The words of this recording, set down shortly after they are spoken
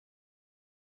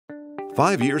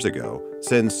5 years ago,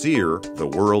 Sensear, the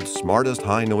world's smartest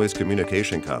high-noise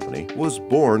communication company, was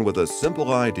born with a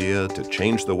simple idea to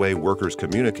change the way workers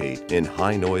communicate in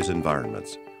high-noise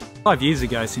environments. 5 years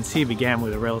ago, Sensear began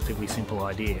with a relatively simple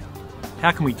idea.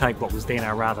 How can we take what was then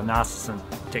our rather nascent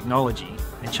technology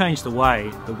and change the way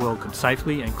the world could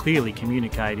safely and clearly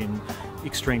communicate in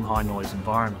extreme high-noise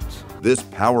environments? This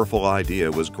powerful idea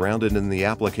was grounded in the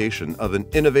application of an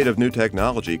innovative new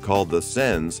technology called the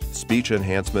SENS Speech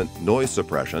Enhancement Noise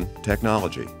Suppression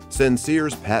technology.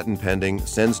 Sensear's patent-pending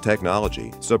SENS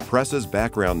technology suppresses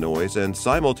background noise and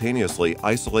simultaneously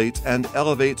isolates and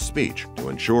elevates speech to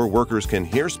ensure workers can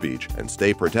hear speech and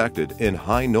stay protected in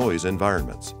high-noise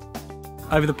environments.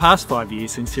 Over the past 5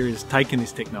 years, Sensear has taken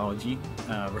this technology,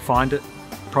 refined it,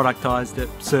 productized it,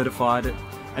 certified it,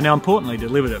 and now importantly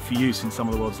delivered it for use in some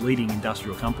of the world's leading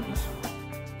industrial companies.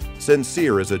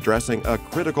 Sensear is addressing a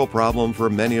critical problem for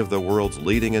many of the world's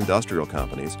leading industrial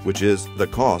companies, which is the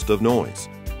cost of noise.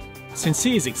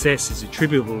 Sensear's success is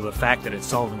attributable to the fact that it's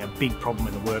solving a big problem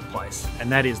in the workplace, and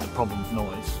that is the problem of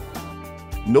noise.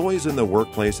 Noise in the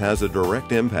workplace has a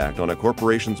direct impact on a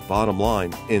corporation's bottom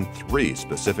line in 3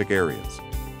 specific areas: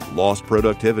 lost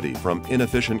productivity from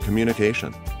inefficient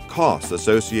communication, costs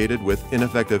associated with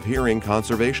ineffective hearing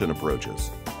conservation approaches,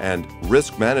 and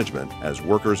risk management as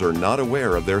workers are not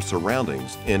aware of their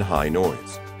surroundings in high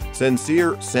noise.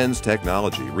 Sensear SENS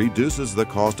technology reduces the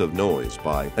cost of noise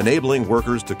by enabling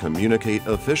workers to communicate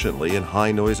efficiently in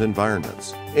high-noise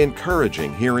environments,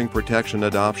 encouraging hearing protection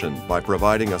adoption by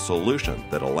providing a solution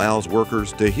that allows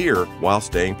workers to hear while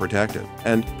staying protected,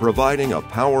 and providing a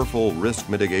powerful risk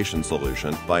mitigation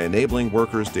solution by enabling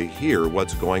workers to hear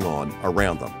what's going on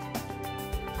around them.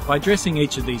 By addressing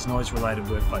each of these noise-related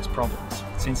workplace problems,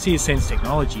 Sensear SENS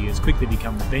technology has quickly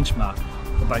become the benchmark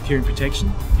for both hearing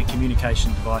protection and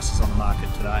communication devices on the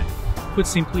market today. Put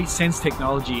simply, SENS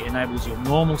technology enables your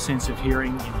normal sense of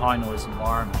hearing in high-noise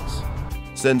environments.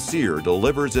 Sensear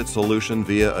delivers its solution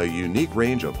via a unique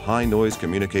range of high-noise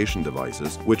communication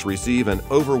devices which receive an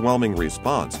overwhelming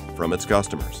response from its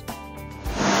customers.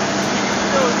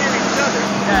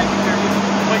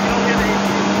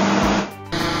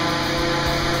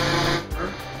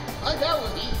 That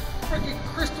would be freaking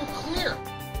crystal clear.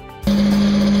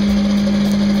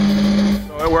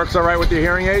 So it works all right with your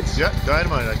hearing aids? Yeah,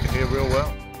 dynamite. I can hear real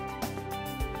well.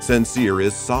 Sensear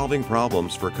is solving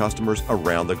problems for customers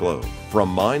around the globe, from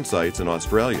mine sites in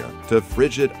Australia to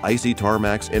frigid, icy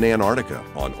tarmacs in Antarctica,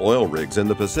 on oil rigs in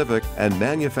the Pacific, and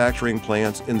manufacturing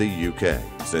plants in the UK.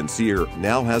 Sensear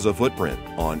now has a footprint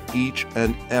on each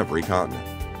and every continent.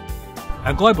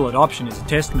 Our global adoption is a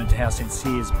testament to how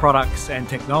Sensear's products and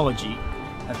technology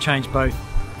have changed both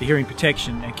the hearing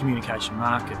protection and communication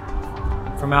market.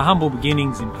 From our humble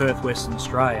beginnings in Perth, Western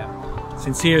Australia,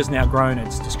 Sensear has now grown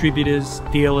its distributors,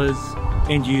 dealers,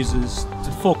 end users to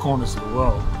the 4 corners of the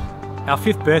world. Our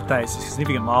 5th birthday is a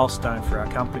significant milestone for our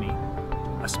company.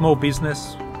 A small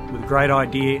business with a great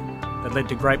idea that led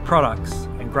to great products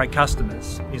and great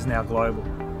customers is now global.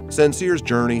 Sensear's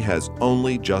journey has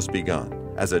only just begun.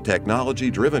 As a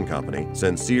technology-driven company,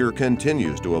 Sensear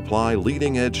continues to apply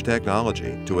leading-edge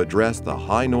technology to address the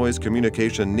high-noise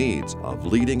communication needs of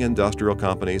leading industrial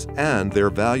companies and their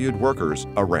valued workers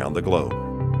around the globe.